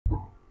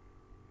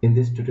In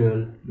this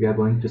tutorial, we are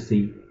going to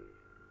see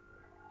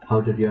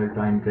how the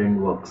real-time trend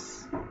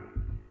works.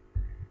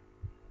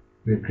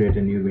 We'll create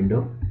a new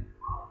window,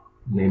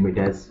 name it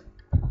as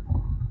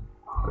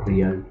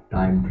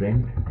real-time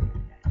trend,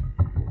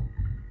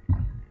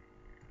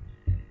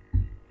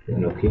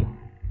 and OK.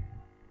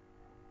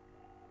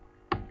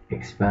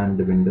 Expand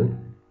the window.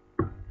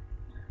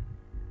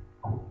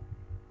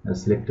 Now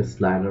select a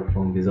slider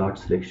from wizard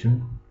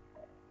selection.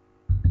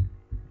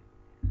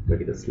 Make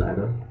it a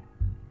slider.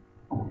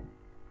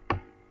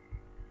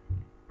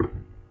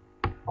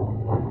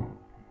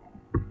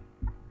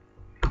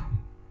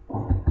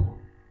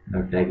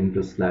 Now tagging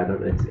to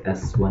slider as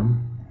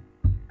S1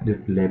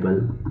 with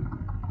label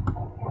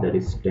that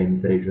is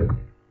temperature.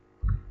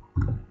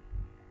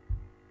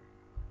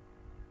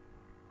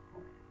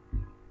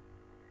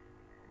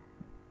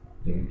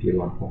 Then click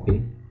on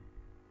OK.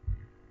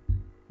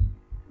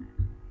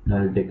 Now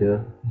I'll take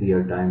a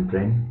real-time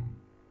trend.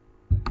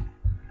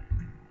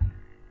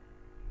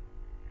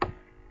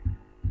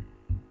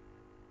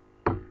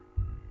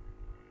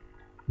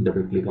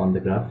 Double click on the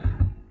graph.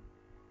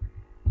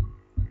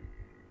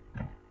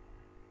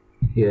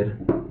 Here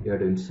you have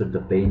to insert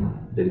the pane.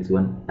 There is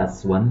one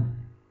S1,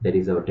 that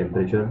is our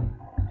temperature,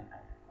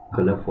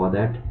 color for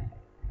that,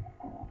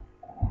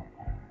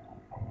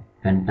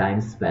 and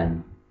time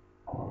span.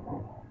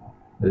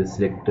 We'll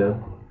select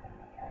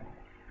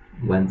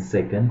 1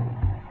 second.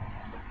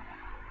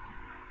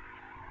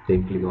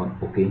 Then click on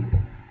OK.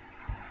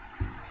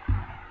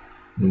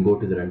 And go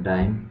to the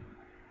runtime.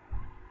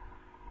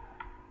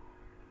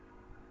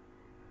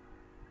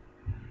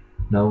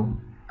 Now,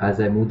 as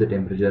I move the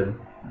temperature,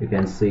 you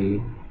can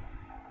see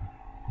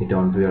it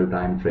on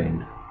real-time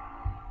trend.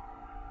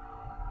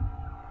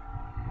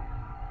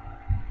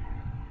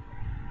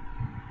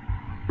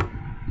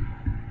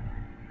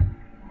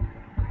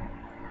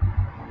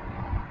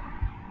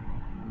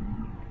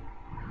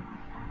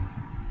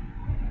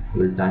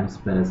 We'll time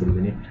span as a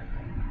minute,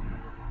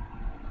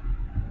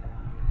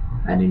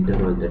 an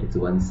interval that is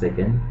 1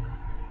 second.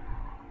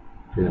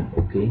 Click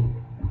OK.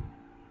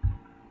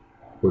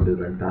 Go to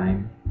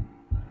runtime.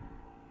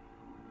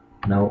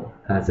 Now,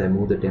 as I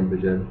move the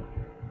temperature,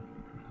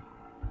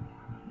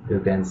 you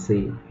can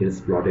see it is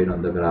plotted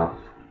on the graph.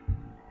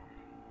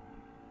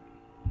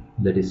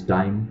 That is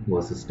time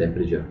versus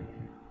temperature.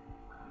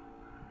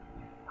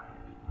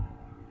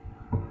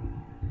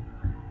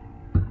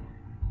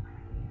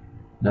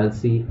 Now let's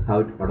see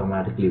how it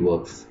automatically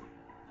works.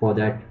 For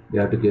that, we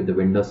have to give the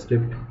window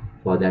script.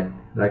 For that,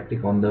 right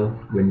click on the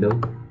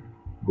window,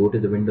 go to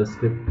the window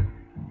script,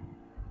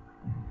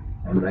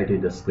 and write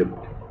it the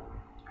script.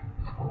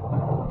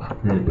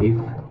 And if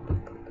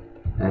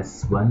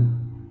S1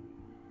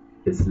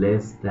 is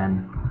less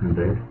than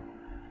 100,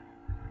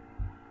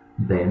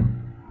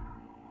 then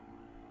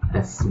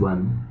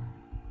S1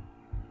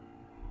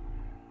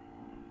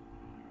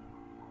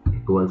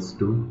 equals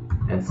to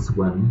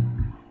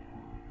S1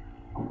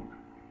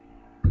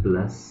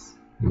 plus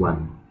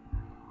 1.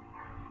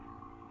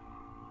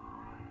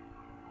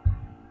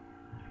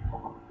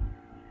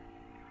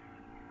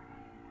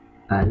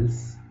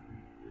 Else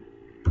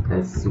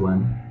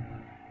S1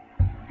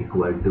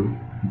 equal to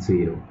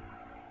 0.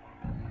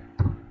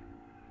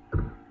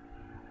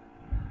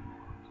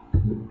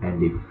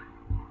 And if,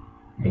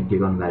 and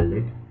click on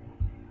validate.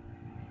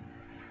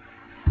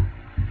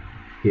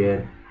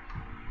 Here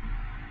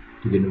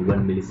you can do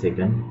 1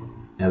 millisecond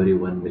every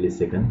 1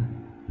 millisecond,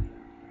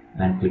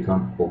 and click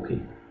on OK.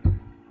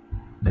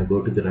 Now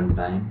go to the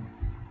runtime.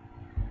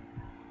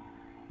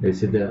 You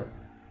see the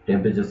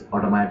temperatures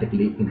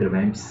automatically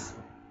increments,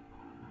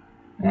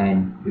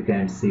 and you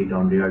can see it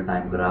on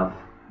real-time graph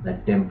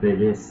that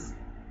temperatures,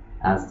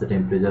 as the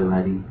temperature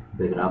vary,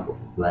 the graph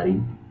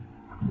vary.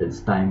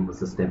 That's time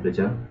versus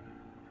temperature.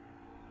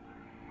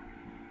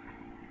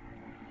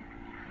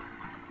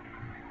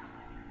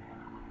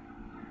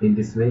 In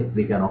this way,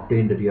 we can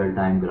obtain the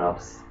real-time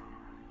graphs.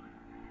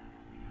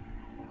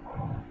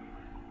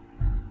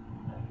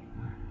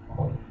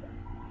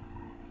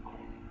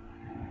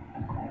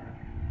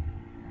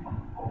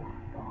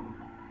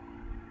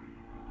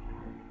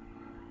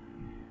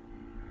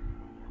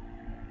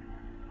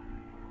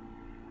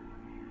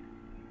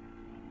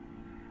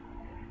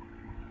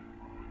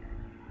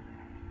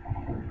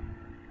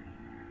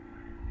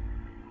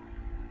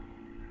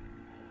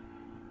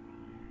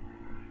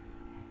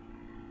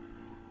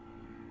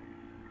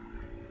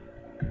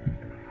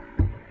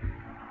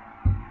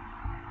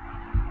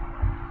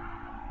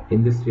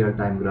 In this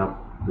real-time graph,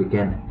 we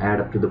can add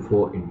up to the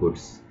 4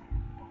 inputs.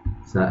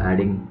 So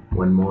adding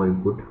one more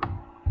input,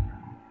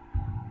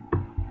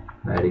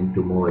 adding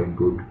 2 more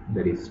input,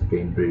 that is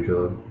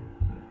temperature,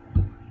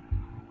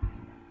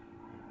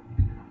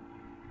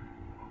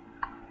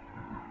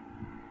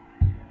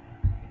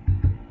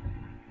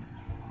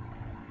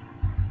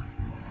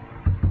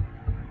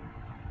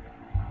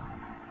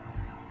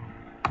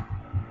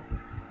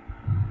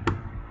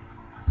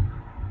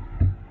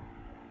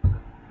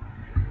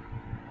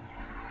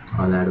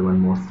 I'll add one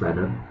more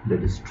slider,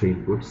 that is 3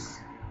 inputs.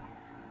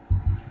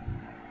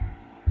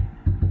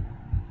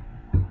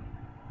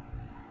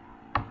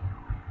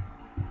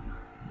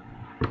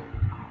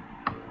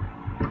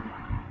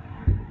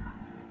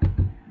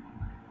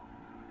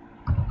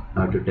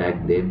 want to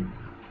tag them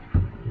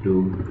to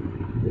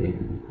then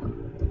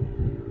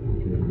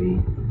give me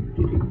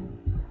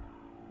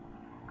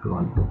go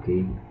on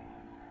okay.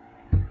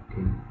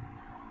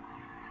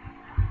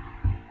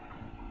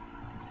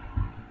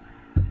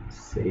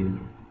 Save.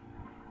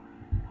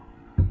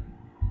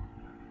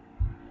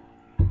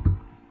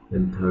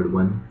 Then third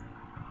one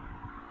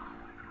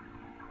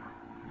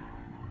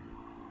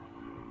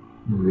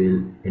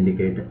will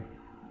indicate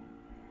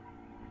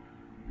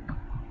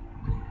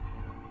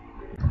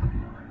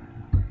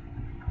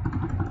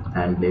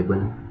and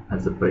label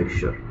as a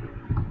pressure.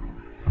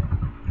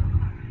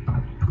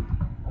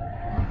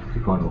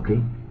 Click on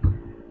OK.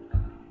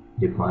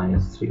 Define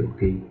S3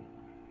 OK.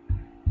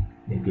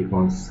 Then click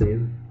on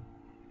save.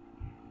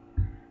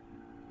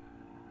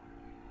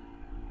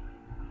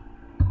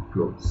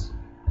 Close.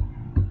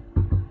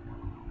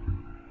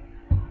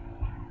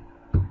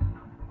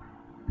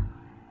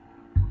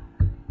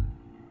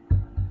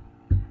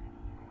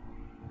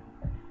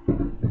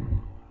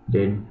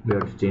 Then we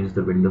have to change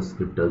the Windows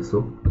script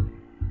also.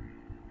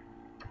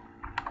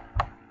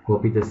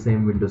 Copy the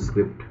same Windows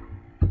script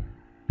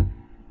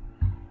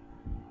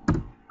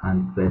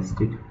and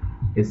paste it.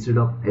 Instead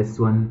of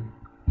S1,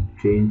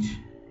 change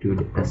to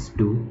the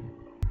S2.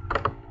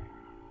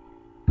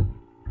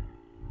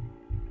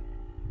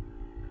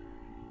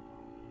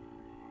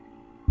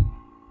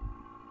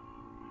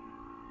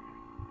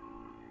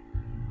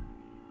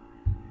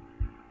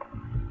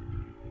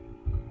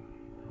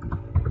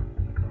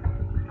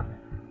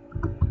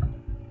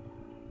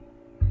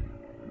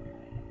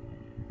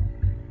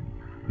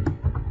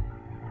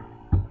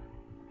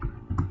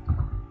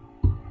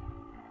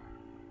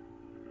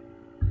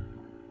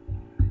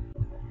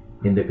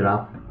 In the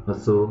graph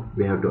also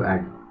we have to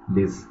add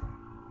these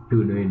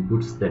two new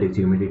inputs, that is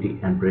humidity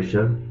and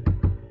pressure.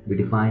 We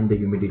define the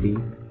humidity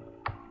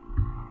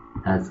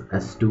as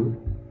S2,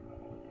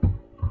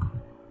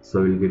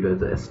 so we'll get as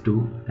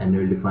S2, and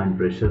we'll define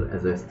pressure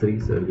as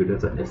S3, so we'll get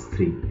as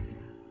S3.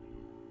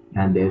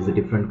 And there is a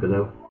different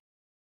color.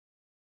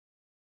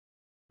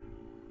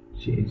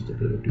 Change the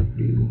color to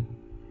blue.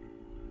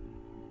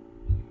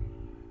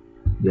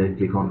 Then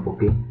click on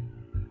OK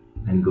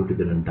and go to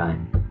the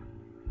runtime.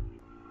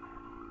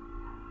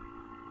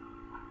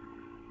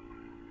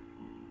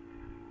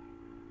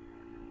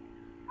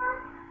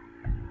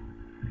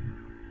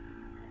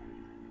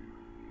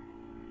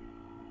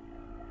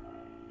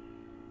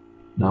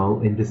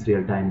 Now in this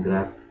real-time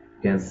graph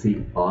you can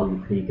see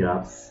all three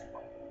graphs,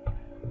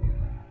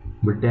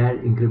 but they are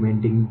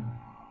incrementing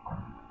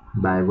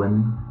by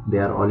 1. They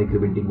are all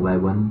incrementing by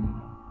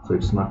 1, so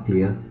it's not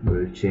clear. We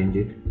will change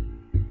it.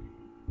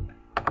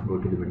 Go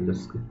to the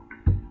Windows script.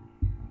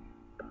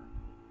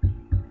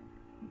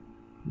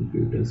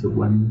 Give it as a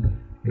 1,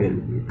 here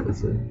we give it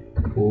as a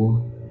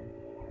 4,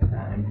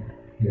 and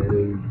here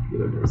we will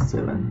give it as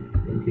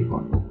 7. Then click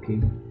on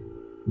OK.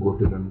 Go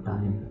to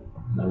runtime.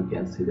 Now you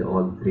can see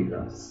all three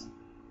graphs.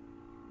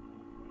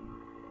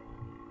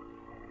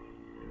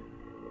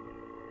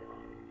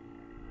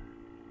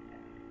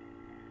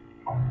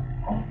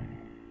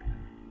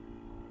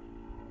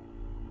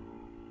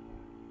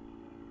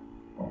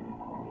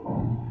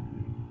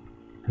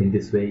 In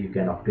this way you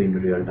can obtain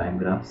real-time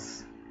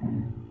graphs.